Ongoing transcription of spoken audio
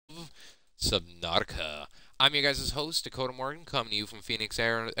Subnautica. I'm your guys' host, Dakota Morgan, coming to you from Phoenix,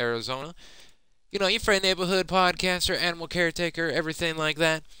 Arizona. You know, your friend, neighborhood podcaster, animal caretaker, everything like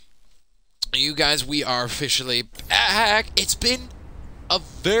that. You guys, we are officially back. It's been a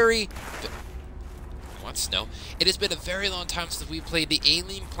very... What, snow? It has been a very long time since we played the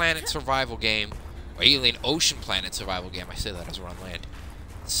Alien Planet survival game, or Alien Ocean Planet survival game. I say that as we're on land.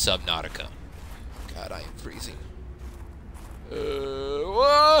 Subnautica. God, I am freezing.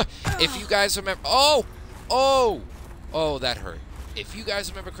 If you guys remember... Oh, that hurt. If you guys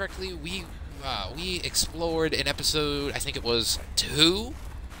remember correctly, we explored an episode, I think it was 2.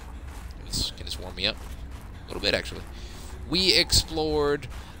 Can this warm me up? A little bit, actually. We explored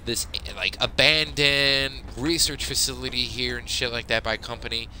this, like, abandoned research facility here and shit like that by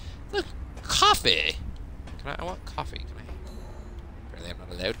company. Look, coffee. I want coffee. Apparently I'm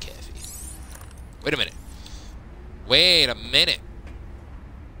not allowed coffee. Wait a minute.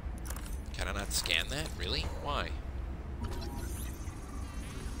 Can I not scan that? Really? Why?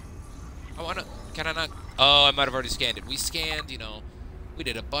 Can I not? Oh, I might have already scanned it. We scanned, you know, we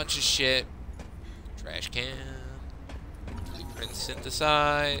did a bunch of shit. Trash can. Blueprint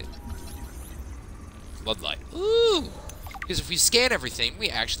synthesize. Floodlight. Ooh! Because if we scan everything, we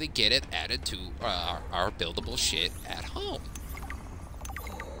actually get it added to our buildable shit at home.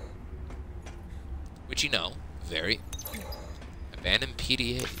 Which, you know, very... Abandoned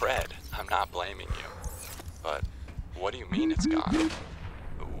PDA. Fred, I'm not blaming you. But what do you mean it's gone?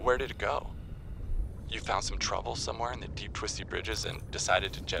 Where did it go? You found some trouble somewhere in the deep twisty bridges and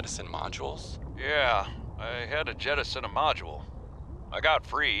decided to jettison modules? Yeah, I had to jettison a module. I got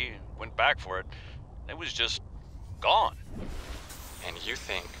free, went back for it. It was just gone. And you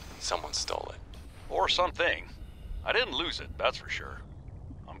think someone stole it? Or something. I didn't lose it, that's for sure.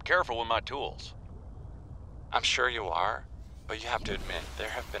 I'm careful with my tools. I'm sure you are, but you have to admit there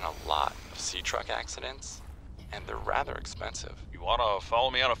have been a lot of sea truck accidents, and they're rather expensive. You wanna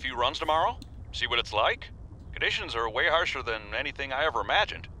follow me on a few runs tomorrow? See what it's like? Conditions are way harsher than anything I ever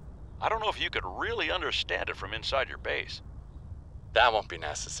imagined. I don't know if you could really understand it from inside your base. That won't be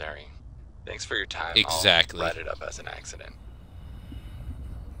necessary. Thanks for your time. Exactly. I'll write it up as an accident.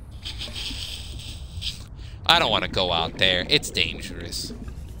 I don't want to go out there. It's dangerous.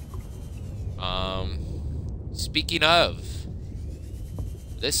 Speaking of,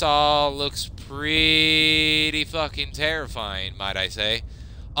 this all looks pretty fucking terrifying, might I say.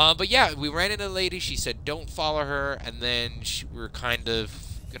 But yeah, we ran into a lady. She said don't follow her, and then we were kind of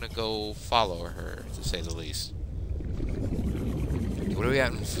gonna go follow her, to say the least. What do we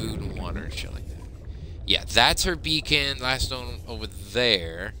have in food and water and shit like that? Yeah, that's her beacon. Last stone over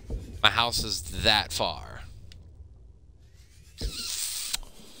there. My house is that far.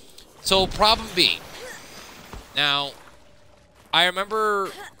 So, problem being, now, I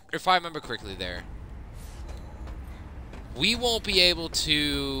remember, if I remember correctly there, we won't be able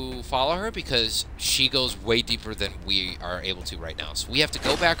to follow her because she goes way deeper than we are able to right now. So we have to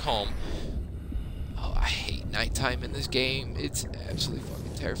go back home. Oh, I hate nighttime in this game. It's absolutely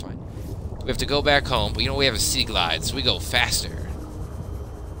fucking terrifying. We have to go back home, but you know we have a sea glide, so we go faster.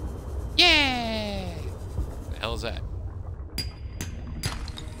 Yay! What the hell is that?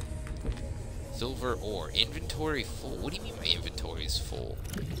 Silver ore. Inventory full. What do you mean my inventory is full?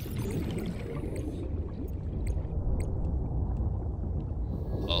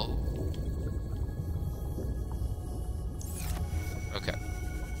 Oh. Okay.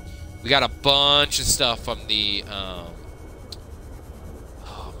 We got a bunch of stuff from the, oh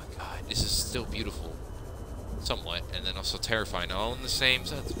my god. This is still beautiful. Somewhat. And then also terrifying. All in the same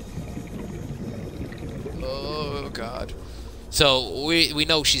sense. Oh god. So, we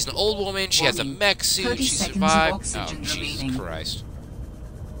know she's an old woman, she has a mech suit, she survived. Oh, Jesus Christ.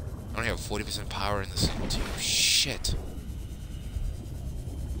 I only have 40% power in this thing, too. Shit.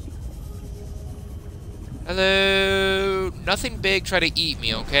 Hello? Nothing big, try to eat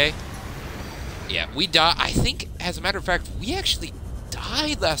me, okay? Yeah, we died. I think, as a matter of fact, we actually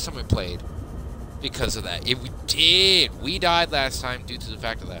died last time we played. Because of that. We did. We died last time due to the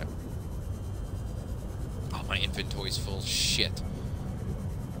fact of that. My inventory's full. Shit.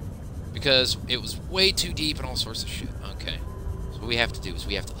 Because it was way too deep and all sorts of shit. Okay. So what we have to do is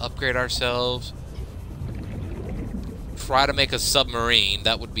we have to upgrade ourselves. Try to make a submarine.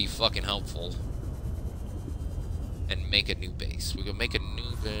 That would be fucking helpful. And make a new base. We're gonna make a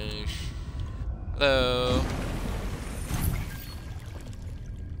new base. Hello.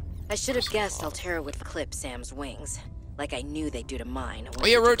 I should have guessed Altera would clip Sam's wings. Like I knew they'd do to mine. Oh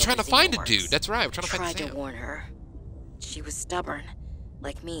yeah, we're trying to find a dude. That's right, we're trying to find Sam. I tried to warn her. She was stubborn,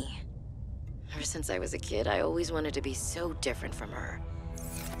 like me. Ever since I was a kid, I always wanted to be so different from her.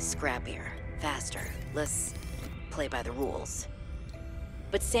 scrappier, faster, less play by the rules.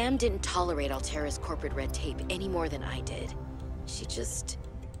 But Sam didn't tolerate Altera's corporate red tape any more than I did. She just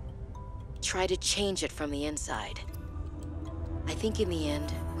tried to change it from the inside. I think in the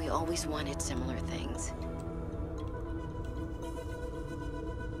end, we always wanted similar things.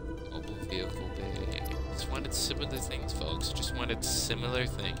 Mobile vehicle bay. Just wanted similar things, folks. Just wanted similar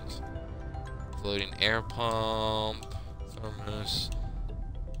things. Floating air pump. Furnace.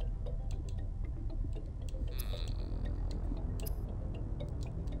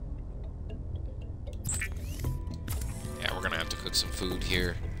 Yeah, we're gonna have to cook some food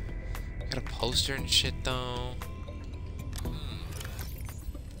here. Got a poster and shit, though.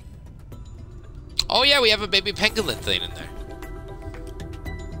 Oh yeah, we have a baby pangolin thing in there.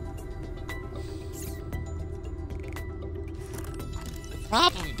 The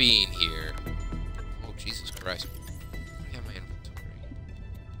problem being here... Oh, Jesus Christ. I have my inventory.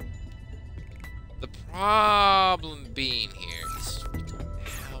 The problem being here is we don't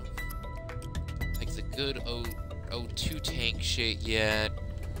have like the good O2 tank shit yet.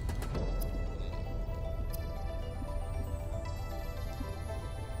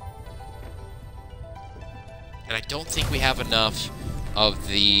 And I don't think we have enough of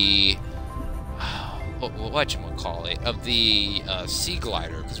the, whatchamacallit, of the sea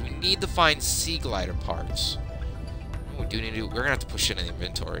glider, because we need to find sea glider parts. We do need to, we're gonna have to push it in the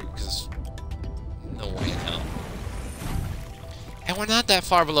inventory, because no way in hell. And we're not that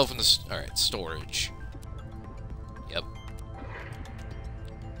far below from the, alright, storage. Yep.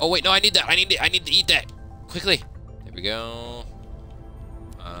 Oh wait, no, I need that, I need to eat that, quickly. There we go.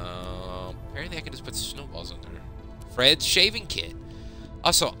 Apparently I can just put snowballs in there. Fred's shaving kit.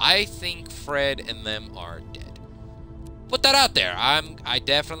 Also, I think Fred and them are dead. Put that out there. I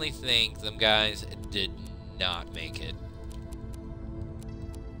definitely think them guys did not make it.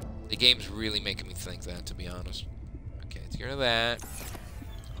 The game's really making me think that, to be honest. Okay, let's get rid of that.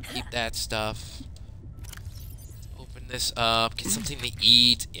 Keep that stuff. Open this up. Get something to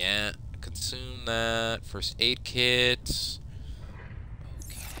eat. Yeah. Consume that. First aid kit.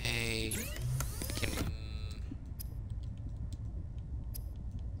 Okay.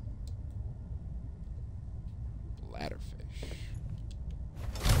 Bladderfish.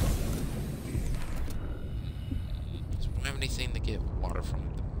 So we don't have anything to get water from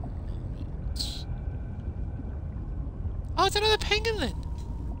at the moment. Oh, it's another pangolin!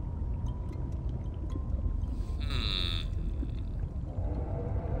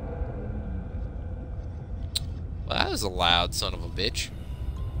 Well, that was a loud son of a bitch.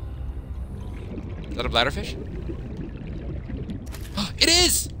 Is that a bladderfish? It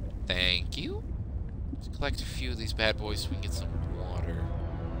is! Thank you. Let's collect a few of these bad boys so we can get some water.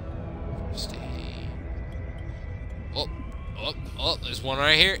 First aid. Oh, there's one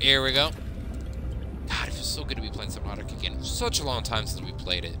right here. Here we go. God, it feels so good to be playing Subnautica again. Such a long time since we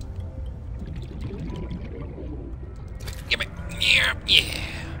played it. Give me. Yeah.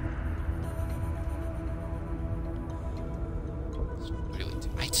 Really,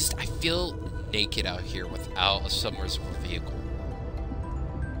 I feel naked out here without a submersible vehicle.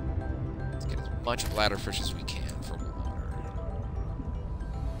 Let's get as much bladderfish as we can for water.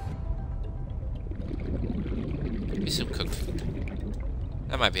 Maybe some cooked food.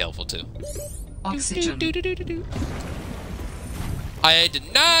 That might be helpful too. Oxygen. I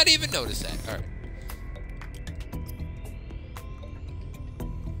did not even notice that. Alright.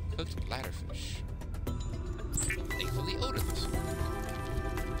 Cooked bladderfish. Thankfully odorless.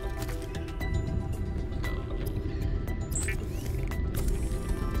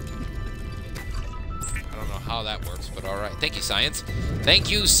 I don't know how that works, but alright. Thank you, science. Thank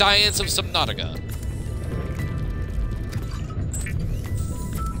you, science of Subnautica.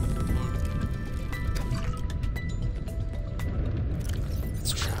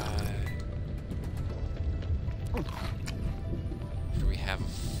 Let's try. Do we have a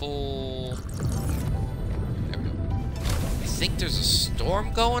full... There we go. I think there's a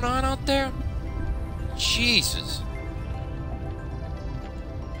storm going on out there. Jesus.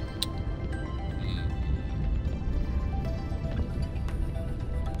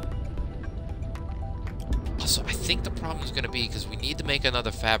 Also, I think the problem is going to be because we need to make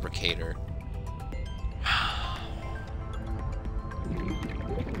another fabricator.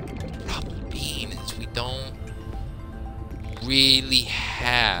 The problem being is we don't really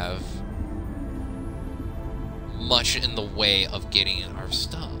have much in the way of getting our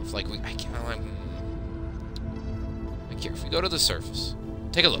stuff. Like, I can't... Like, here, if we go to the surface,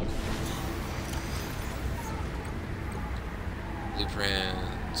 take a look.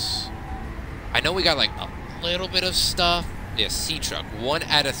 Blueprints. I know we got, like, a little bit of stuff, Yeah, sea truck. 1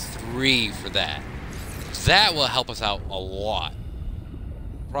 out of 3 for that. That will help us out a lot.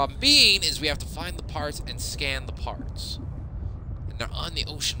 Problem being is we have to find the parts and scan the parts. And they're on the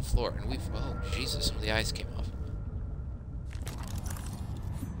ocean floor. And we've... Oh, Jesus, some of the ice came off.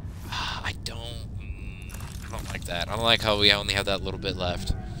 I don't like that. I don't like how we only have that little bit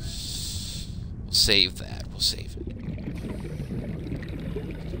left. We'll save that. We'll save it.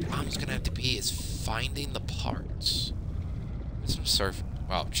 The problem's gonna have to be is finding the parts. There's some surf.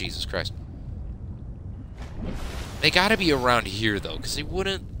 Wow, Jesus Christ. They gotta be around here though, because they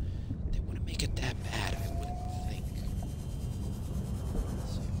wouldn't make it that bad, I wouldn't think.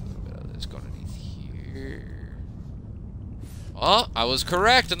 Let's see, a little bit of this going underneath here. Oh, I was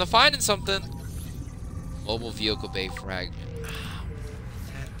correct in the finding something. Mobile vehicle bay fragment. Ah,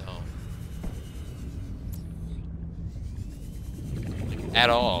 that though. At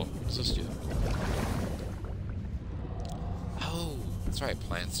all. What's this do? Oh, that's right.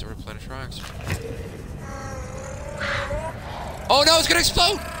 Plants to replenish our oxygen. Oh no, it's gonna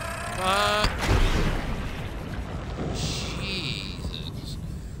explode! Jesus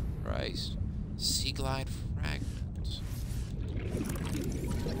Christ. Sea glide fragments.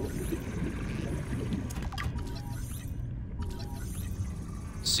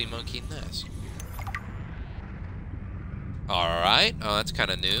 Sea monkey nest. Alright. Oh, that's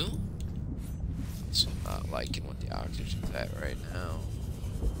kind of new. So I'm not liking what the oxygen's at right now.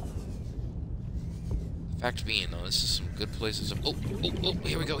 Fact being, though, this is some good places. Oh,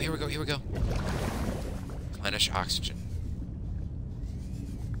 here we go, here we go, here we go. Replenish oxygen.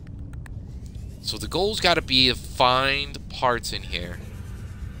 So the goal's got to be to find parts in here.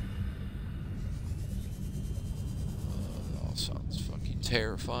 That all sounds fucking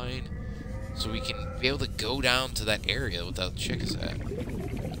terrifying. So we can be able to go down to that area where that chick is at.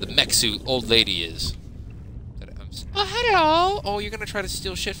 The mech suit old lady is. Oh, hello! Oh, you're gonna try to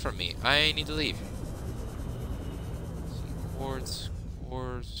steal shit from me. I need to leave. Quartz.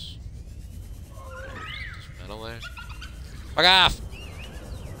 Just metal there. Fuck off!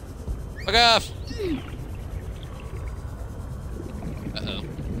 Fuck off! Uh-oh.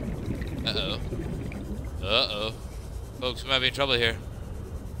 Uh-oh. Uh-oh. Folks, we might be in trouble here.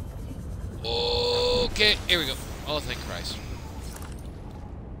 Okay, here we go. Oh, thank Christ.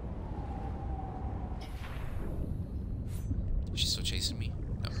 She's still chasing me?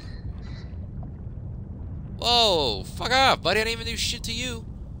 No. Whoa! Fuck off, buddy! I didn't even do shit to you.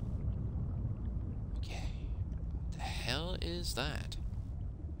 Okay. What the hell is that?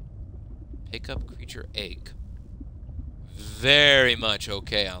 Pick up creature egg. Very much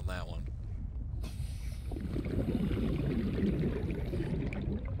okay on that one.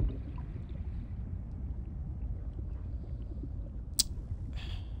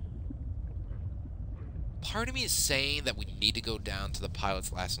 Part of me is saying that we need to go down to the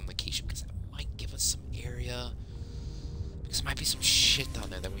pilot's last known location because that might give us some area. Because there might be some shit down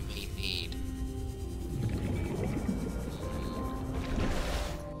there that we may need.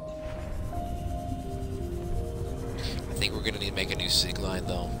 I think we're gonna need to make a new sig line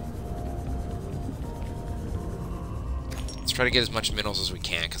though. Let's try to get as much minerals as we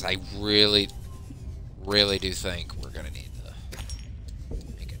can because I really do think we're gonna need to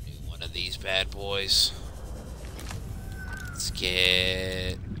make a new one of these bad boys. Let's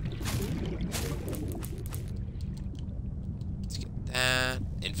get that.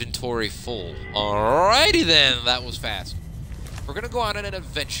 Inventory full. Alrighty then, that was fast. We're gonna go on an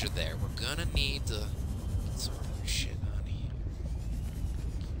adventure there. We're gonna need to get some more shit on here.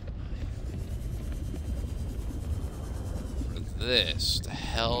 For this, the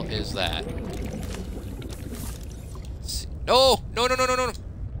hell is that? No! No!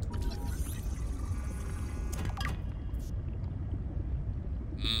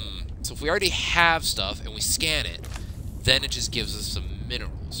 So if we already have stuff and we scan it, then it just gives us some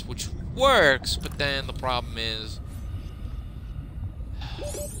minerals, which works, but then the problem is...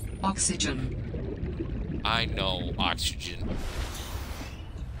 Oxygen. I know, oxygen.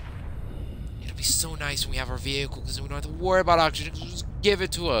 It'll be so nice when we have our vehicle, because then we don't have to worry about oxygen, just give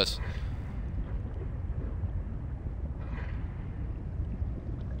it to us.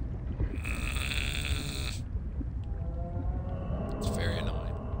 It's very annoying.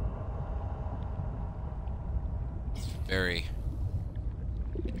 Very.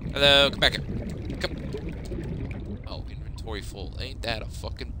 Hello, come back here. Come. Oh, inventory full. Ain't that a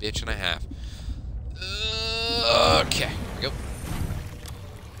fucking bitch and a half? Okay, here we go.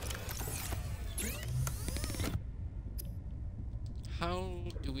 How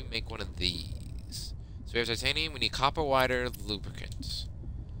do we make one of these? So we have titanium, we need copper wire lubricants.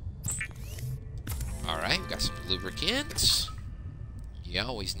 Alright, we got some lubricants. You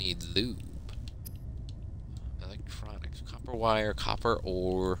always need lube. Electronics. Copper wire, copper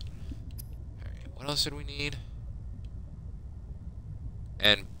ore. Alright, what else did we need?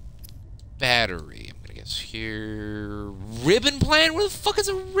 And battery. I'm gonna guess here. Ribbon plant? Where the fuck is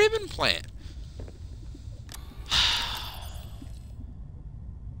a ribbon plant?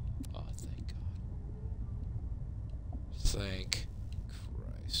 Oh, thank God. Thank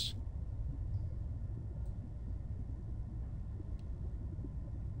Christ.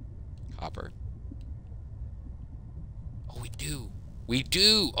 Copper. Oh, we do. We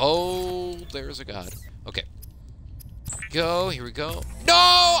do. Oh, there's a God. Okay. Go. Here we go. No!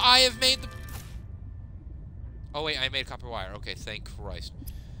 I have made the... Oh, wait. I made copper wire. Okay. Thank Christ.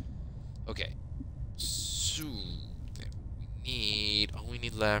 Okay. So, we need... All we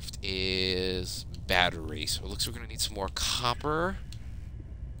need left is battery. So, it looks like we're going to need some more copper.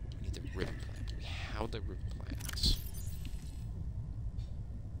 We need the ribbon plant. We have the ribbon plants.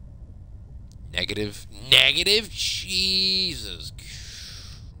 Negative. Negative? Jesus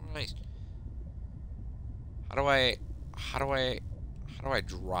Christ. How do I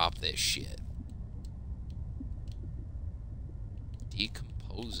drop this shit?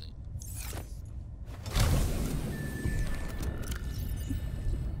 Decomposing.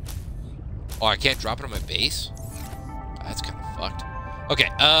 Oh, I can't drop it on my base? That's kind of fucked. Okay,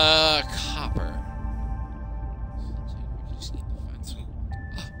 copper. We just need to find some...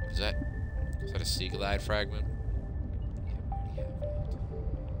 What is that? Is that a seaglide fragment? Yeah, we already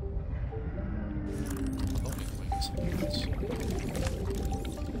have it. Oh,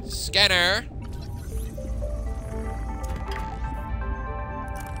 wait, scanner!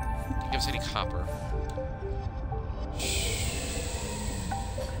 Can you give us any copper?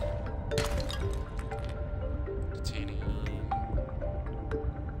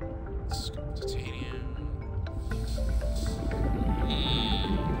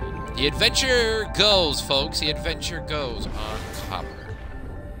 The adventure goes, folks. The adventure goes on copper.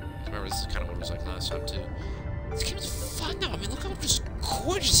 Remember, this is kind of what it was like last time, too. This game is fun, though. I mean, look how just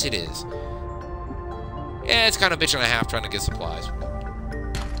gorgeous it is. Yeah, it's kind of a bitch and a half trying to get supplies.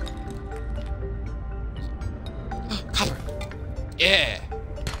 Copper. Yeah.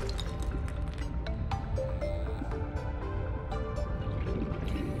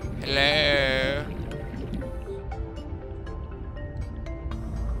 Hello.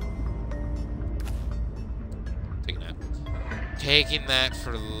 Taking that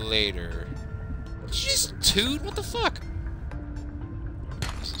for later. Did you just toot? What the fuck?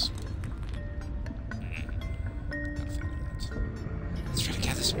 Let's try to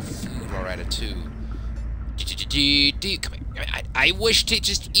gather some food while we're at it too. Come here. I wish to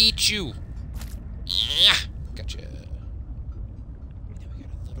just eat you. Gotcha. Then we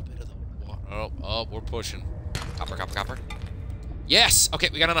got a little bit of the water. Oh, we're pushing. Copper, copper, copper. Yes. Okay,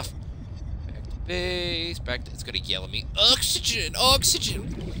 we got enough. Base, back to, it's gonna yell at me. Oxygen!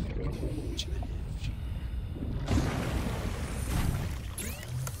 Oxygen!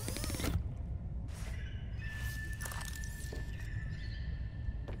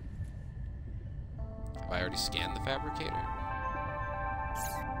 Have I already scanned the fabricator?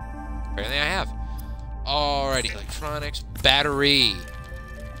 Apparently I have. Alrighty, electronics, battery.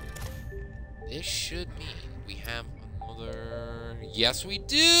 This should mean we have another... Yes, we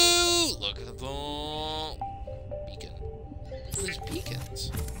do! Look at the beacon. Look at these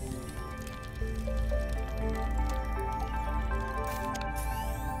beacons.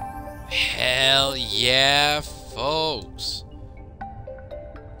 Hell yeah, folks.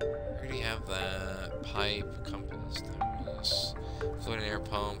 We already have that. Pipe, compass, thermos, floating air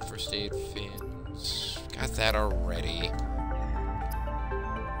pump, first aid fins. Got that already.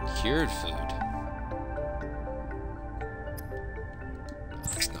 Cured food.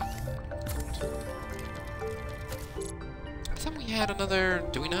 We had another...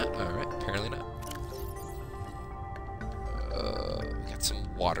 Do we not? Alright, apparently not. We got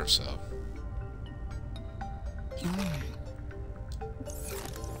some water, so...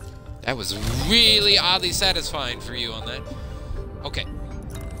 That was really oddly satisfying for you on that. Okay.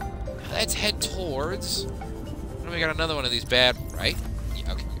 Let's head towards... We got another one of these bad... Right?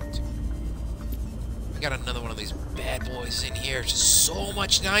 Yeah, okay. We got another one of these bad boys in here. Just so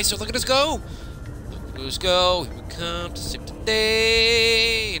much nicer. Look at us go! Let's go. Here we come to sip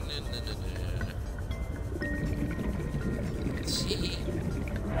today. Let's see.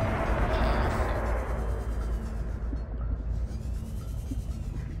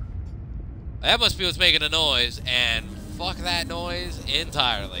 That must be what's making a noise, and fuck that noise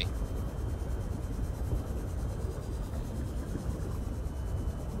entirely.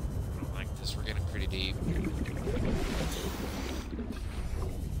 I don't like this. We're getting pretty deep.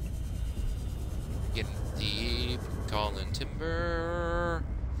 Getting deep, calling timber.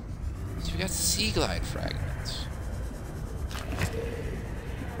 So we got sea glide fragments.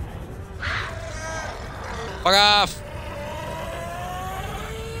 Fuck off!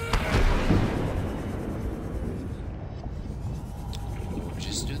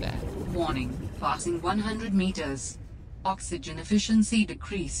 Just do that. Warning, passing 100 meters. Oxygen efficiency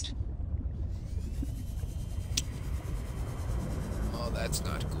decreased. Oh, that's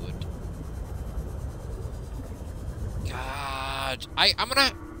not good. God, I'm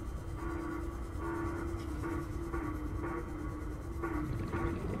gonna.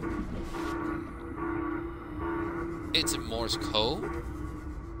 It's in Morse code?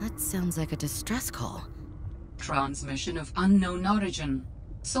 That sounds like a distress call. Transmission of unknown origin.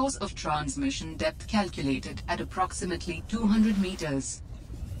 Source of transmission depth calculated at approximately 200 meters.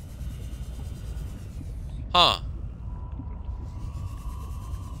 Huh.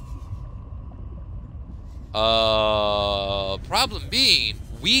 Problem being,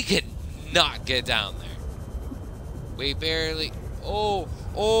 we can not get down there. We barely. Oh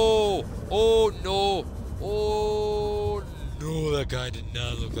no. Oh no, that guy did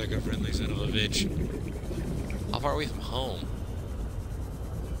not look like a friendly son of a bitch. How far are we from home?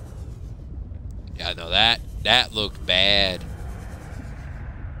 Yeah, no, that looked bad.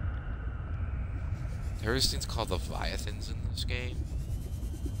 There's things called Leviathans in this game.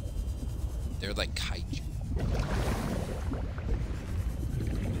 They're like kaiju.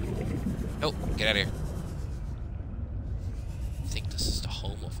 Nope, get out of here. I think this is the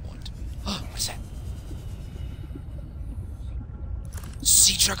home of one. Oh, what is that?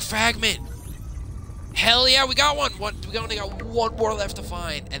 Sea truck fragment! Hell yeah, we got one! We only got one more left to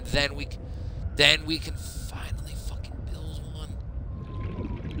find, and then we can finally fucking build one.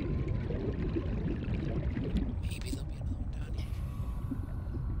 Maybe there'll be another one down here.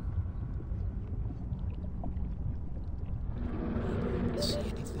 Let's see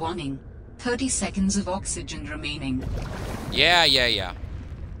anything. Warning, 30 seconds of oxygen remaining. Yeah. I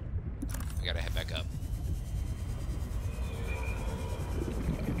gotta head back up.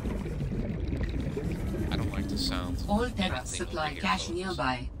 I don't like the sound. All Terra supply cache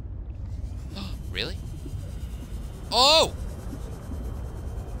nearby. Really? Oh!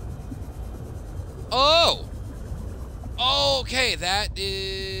 Oh! Okay, that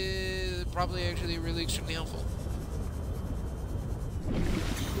is probably actually really extremely helpful.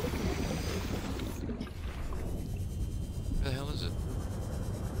 Where the hell is it?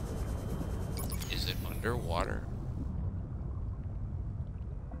 Is it underwater?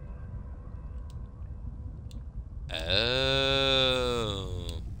 Oh.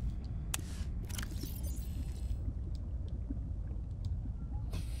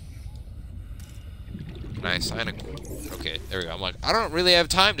 Can I assign a... Okay, there we go. I'm like, I don't really have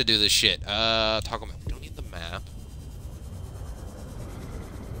time to do this shit. Toggle map. We don't need the map.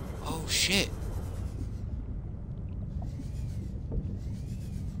 Oh, shit.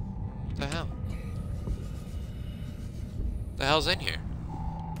 What the hell? What the hell's in here?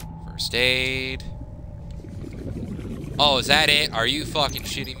 First aid. Oh, is that it? Are you fucking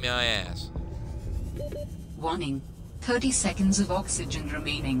shitting my ass? Warning, 30 seconds of oxygen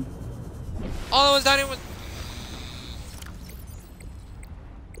remaining. Oh, that was not even...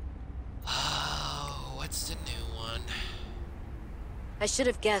 Oh, what's the new one? I should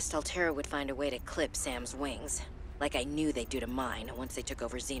have guessed Altera would find a way to clip Sam's wings. Like I knew they'd do to mine once they took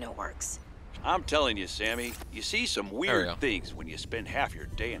over Xenoworks. I'm telling you, Sammy, you see some There we weird go. things when you spend half your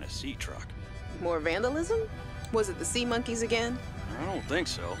day in a sea truck. More vandalism? Was it the sea monkeys again? I don't think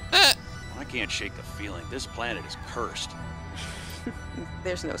so. I can't shake the feeling this planet is cursed.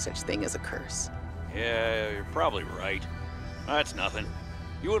 There's no such thing as a curse. Yeah, you're probably right. That's nothing.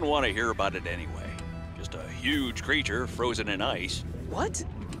 You wouldn't want to hear about it anyway. Just a huge creature frozen in ice. What?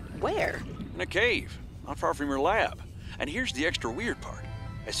 Where? In a cave, not far from your lab. And here's the extra weird part.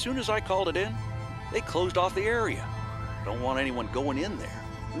 As soon as I called it in, they closed off the area. Don't want anyone going in there.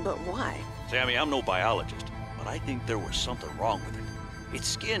 But why? Sammy, I'm no biologist, but I think there was something wrong with it. Its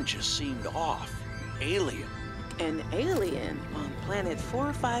skin just seemed off. Alien. An alien on planet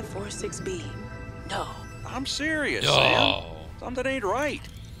 4546b. No. I'm serious, No. Sam. Something ain't right.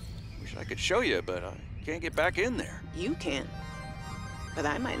 Wish I could show you, but I can't get back in there. You can't. But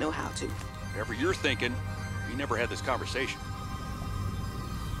I might know how to. Whatever you're thinking, we never had this conversation.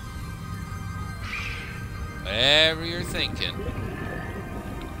 Whatever you're thinking.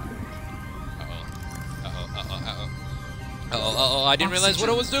 Uh-oh, I didn't realize what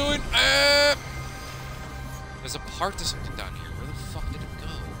I was doing. There's a part to something down here. Where the fuck did it go?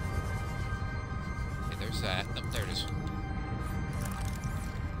 There it is. What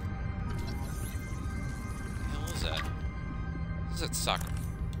the hell was that? What is that soccer?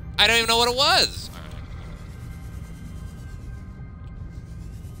 I don't even know what it was! Alright.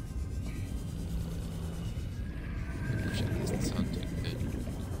 Doesn't sound too good.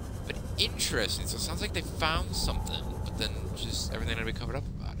 But interesting, so it sounds like they found something, but then just everything had to be covered up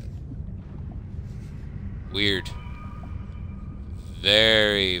about it. Weird.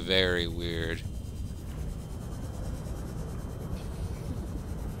 Very, very weird.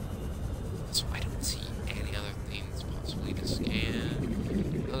 So I don't see any other things possibly to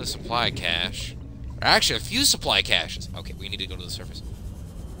scan. Another supply cache. Or actually, a few supply caches. Okay, we need to go to the surface.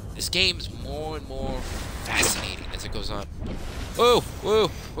 This game's more and more fascinating as it goes on. Whoa, whoa,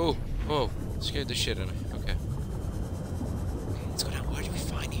 whoa, whoa. Scared the shit out of me. Okay. Let's go down. What did we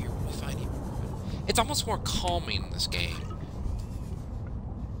find here? What did we find here? It's almost more calming in this game.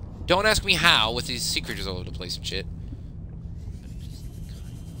 Don't ask me how, with these sea creatures all over the place and shit.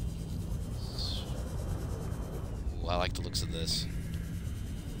 Ooh, I like the looks of this.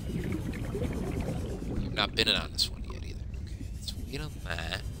 You've not been in on this one yet either. Okay, let's wait on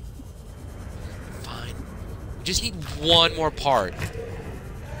that. Fine. We just need one more part.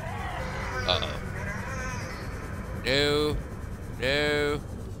 Uh-oh. No. No.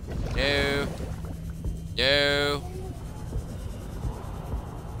 No. No.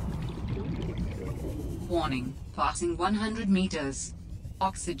 Warning. Passing 100 meters.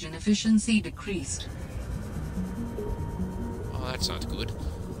 Oxygen efficiency decreased. Oh, that's not good.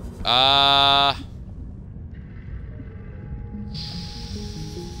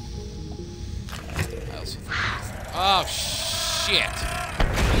 Oh, shit.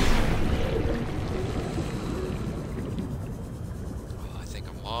 Oh, I think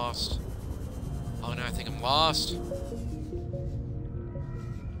I'm lost. Oh, no, I think I'm lost.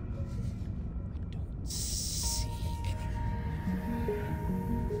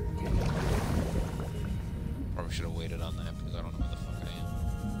 Probably should have waited on that because I don't know where the fuck I am.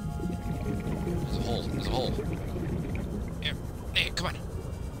 There's a hole. There's a hole. Here. Hey, come on.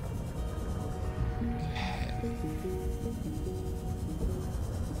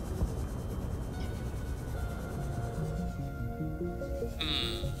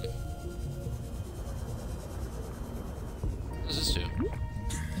 Okay. What does this do?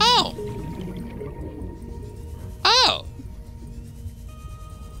 Oh! Oh!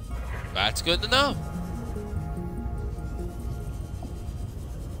 That's good to know.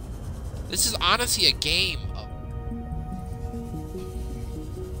 This is honestly a game of...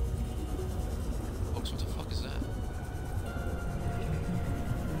 Folks, what the fuck is that?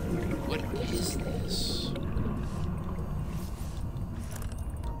 What is this?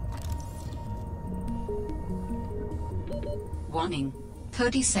 Warning.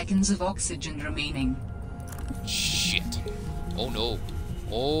 30 seconds of oxygen remaining. Shit. Oh no.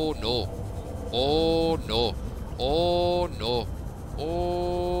 Oh no. Oh no. Oh no.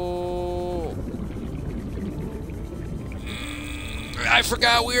 Oh. I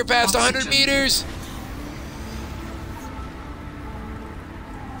forgot we were past 100 meters.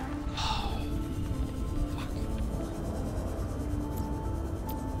 Oh, fuck.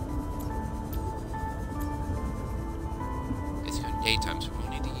 It's got daytime, so we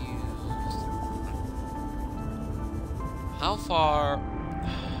don't need to use. How far?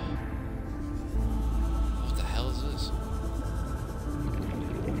 What the hell is this?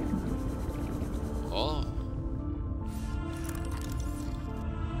 Oh.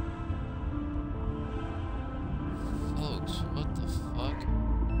 Folks, what the fuck?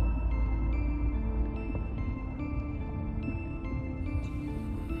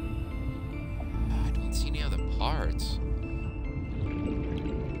 I don't see any other parts.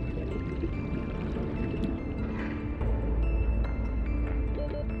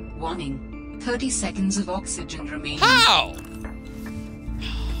 Warning. 30 seconds of oxygen remaining. How?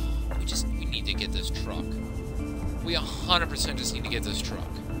 We need to get this truck. We 100% just need to get this truck.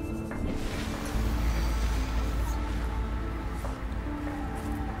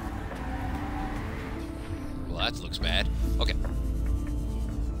 Well, that looks bad. Okay.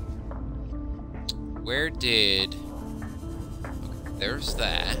 Where did... Okay, there's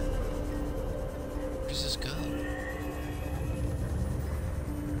that. Where does this go?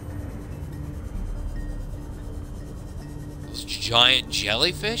 Those giant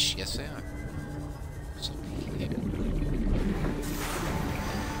jellyfish? Yes, they are. What's up here?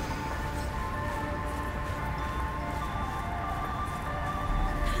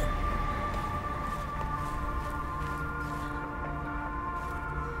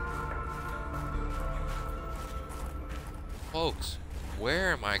 Folks,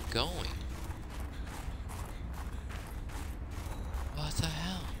 where am I going?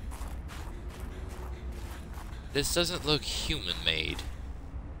 This doesn't look human-made.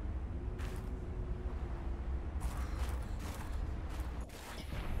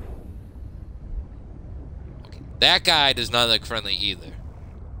 Okay, that guy does not look friendly either.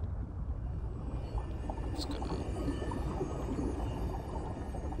 Just gonna...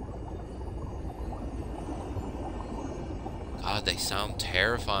 God, they sound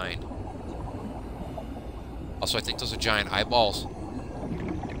terrifying. Also, I think those are giant eyeballs.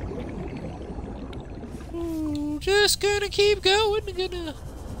 Just gonna keep going.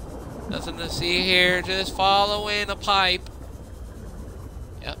 Nothing to see here. Just following a pipe.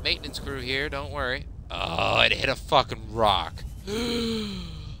 Yep, maintenance crew here. Don't worry. Oh, it hit a fucking rock.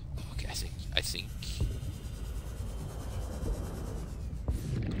 Okay, I think. I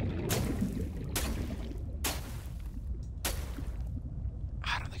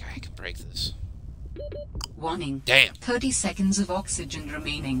don't think I can break this. Warning. Damn. 30 seconds of oxygen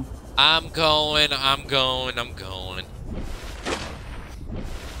remaining. I'm going.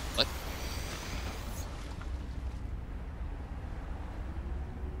 What?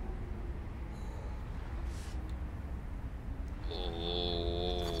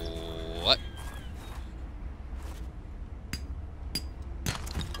 Oh, what?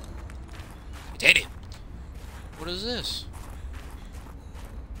 Damn it. What is this?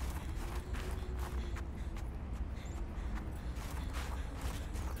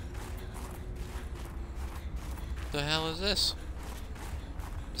 The hell is this?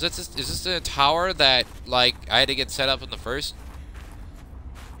 Is this the tower that, like, I had to get set up in the first?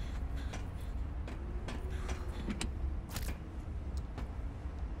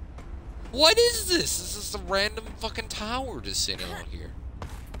 What is this? This is a random fucking tower just sitting out here.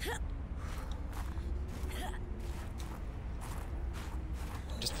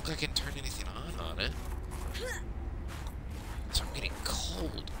 Doesn't look like I can turn anything on it. So I'm getting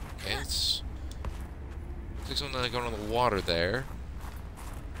cold. Okay, it's... Looks like something going on the water there.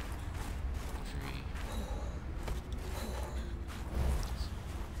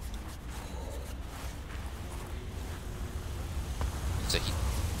 It's a heat.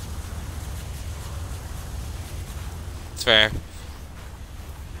 It's fair.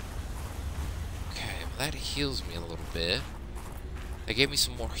 Okay, well that heals me a little bit. They gave me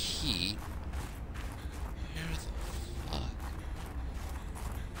some more heat. Where the fuck?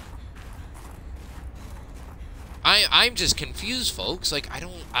 I'm just confused, folks. Like I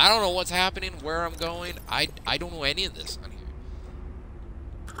don't know what's happening, where I'm going. I don't know any of this on here.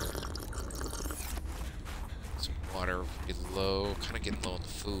 Some water, getting low, kind of getting low on the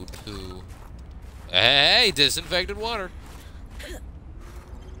food too. Hey, disinfected water. I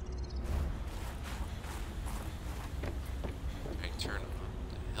turn on. What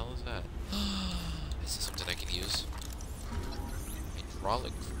the hell is that? Is this something I can use?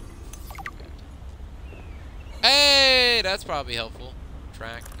 Hydraulic. Hey, that's probably helpful.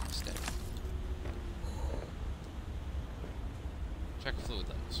 Track instead. Check fluid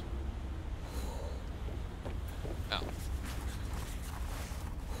levels. Oh.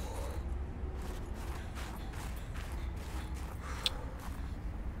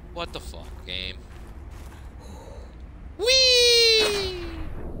 What the fuck, game? Whee!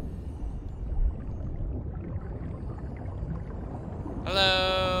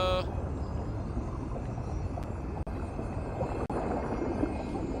 Hello.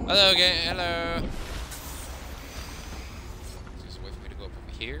 Hello, game. Hello. Is there a way for me to go up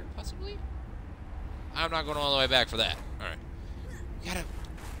over here, possibly? I'm not going all the way back for that. All right. We're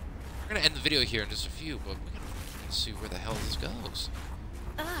gonna end the video here in just a few, but we gotta see where the hell this goes.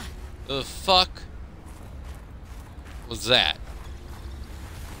 The fuck was that?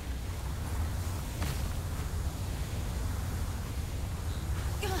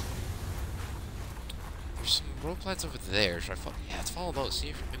 There's some road plants over there. Should I follow? Yeah, let's follow those. See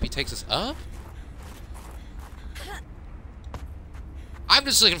if it maybe takes us up. I'm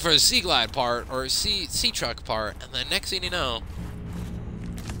just looking for a sea glide part or a sea truck part, and the next thing you know,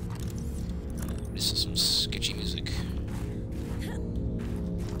 this is some sketchy music.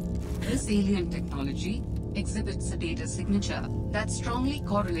 This alien technology exhibits a data signature that strongly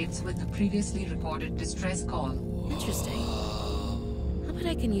correlates with the previously recorded distress call. Interesting. How about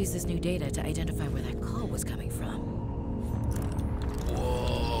I can use this new data to identify where that call was coming from?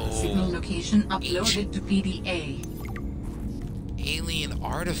 Whoa. Signal location uploaded to PDA. Alien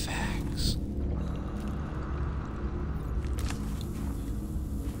artifacts.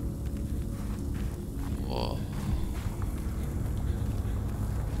 Whoa.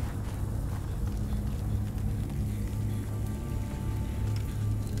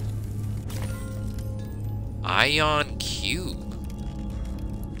 Ion cube.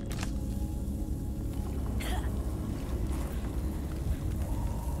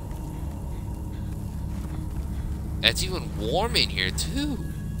 And it's even warm in here, too.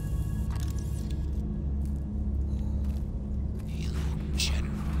 Alien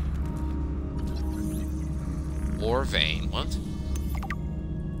generator. Ore vein. What?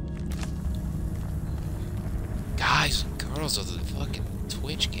 Guys and girls of the fucking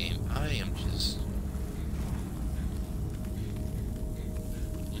Twitch game, I am just...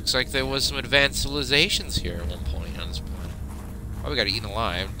 Looks like there was some advanced civilizations here at one point on this planet. Probably got eaten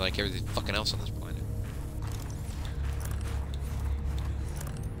alive, like everything fucking else on this planet.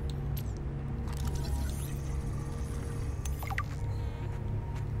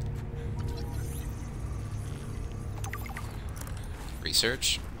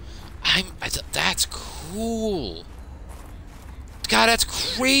 Research. That's cool. God, that's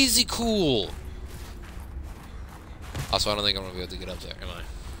crazy cool. Also, I don't think I'm gonna be able to get up there, am I?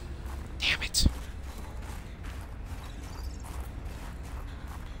 Damn it.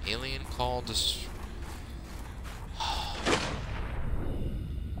 Alien called us.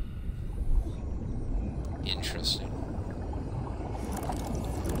 Interesting.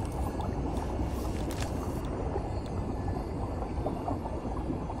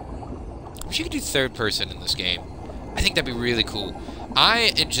 I wish you could do third person in this game. I think that'd be really cool.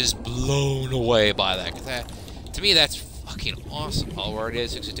 I am just blown away by that. 'Cause that, to me, that's fucking awesome. Oh, we're already at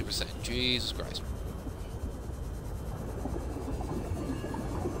 62%. Jesus Christ.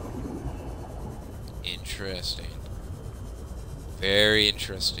 Interesting. Very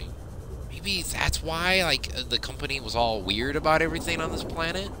interesting. Maybe that's why, like, the company was all weird about everything on this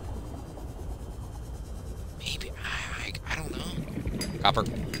planet? Maybe. I don't know. Copper.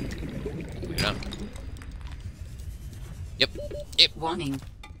 Yeah. Yep. Warning.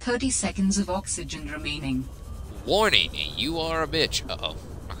 30 seconds of oxygen remaining. Warning, you are a bitch. Uh-oh.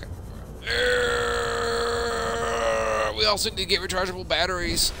 Okay. We also need to get rechargeable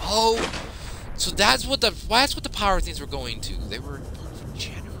batteries. Oh, so that's what the power things were going to. They were part of a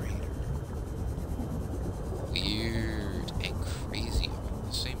generator. Weird and crazy all in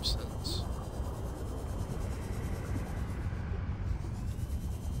the same sense.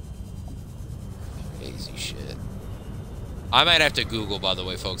 Crazy shit. I might have to Google, by the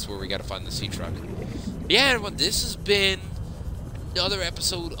way, folks, where we gotta find the sea truck. Yeah, everyone, this has been another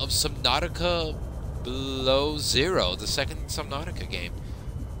episode of Subnautica Below Zero, the second Subnautica game.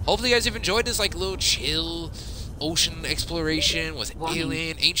 Hopefully you guys have enjoyed this, like, little chill ocean exploration with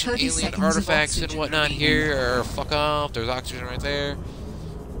ancient alien artifacts and whatnot here. Or fuck off, there's oxygen right there.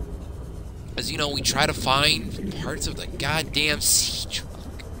 As you know, we try to find parts of the goddamn sea truck.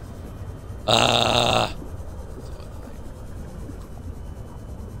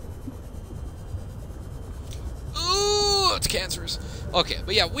 It's cancerous. Okay,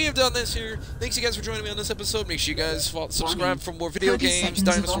 but yeah, we have done this here. Thanks you guys for joining me on this episode. Make sure you guys subscribe for more video games,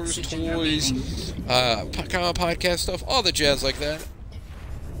 dinosaurs, toys, podcast stuff, all the jazz like that.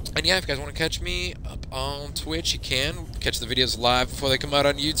 And yeah, if you guys want to catch me up on Twitch, you can. Catch the videos live before they come out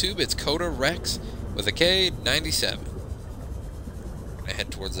on YouTube. It's Kotarex with a K97. I'm gonna head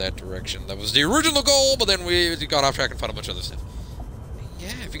towards that direction. That was the original goal, but then we got off track and found a bunch of other stuff.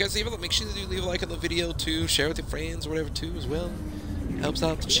 Yeah, if you guys leave it, make sure you leave a like on the video too, share with your friends or whatever too as well. Helps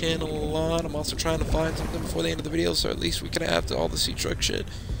out the channel a lot. I'm also trying to find something before the end of the video, so at least we can have all the sea truck shit,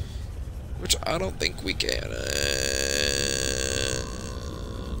 which I don't think we can.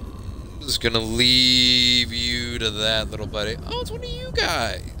 I'm just gonna leave you to that, little buddy. Oh, it's one of you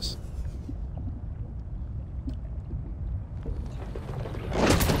guys.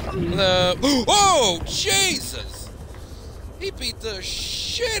 Hello. Oh, Jesus! He beat the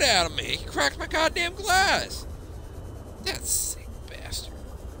shit out of me. He cracked my goddamn glass. That sick bastard.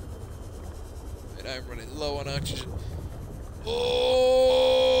 And I'm running low on oxygen.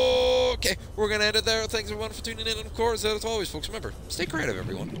 Oh, okay, we're gonna end it there. Thanks everyone for tuning in, and of course, as always, folks, remember, stay creative,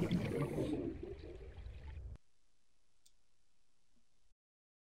 everyone.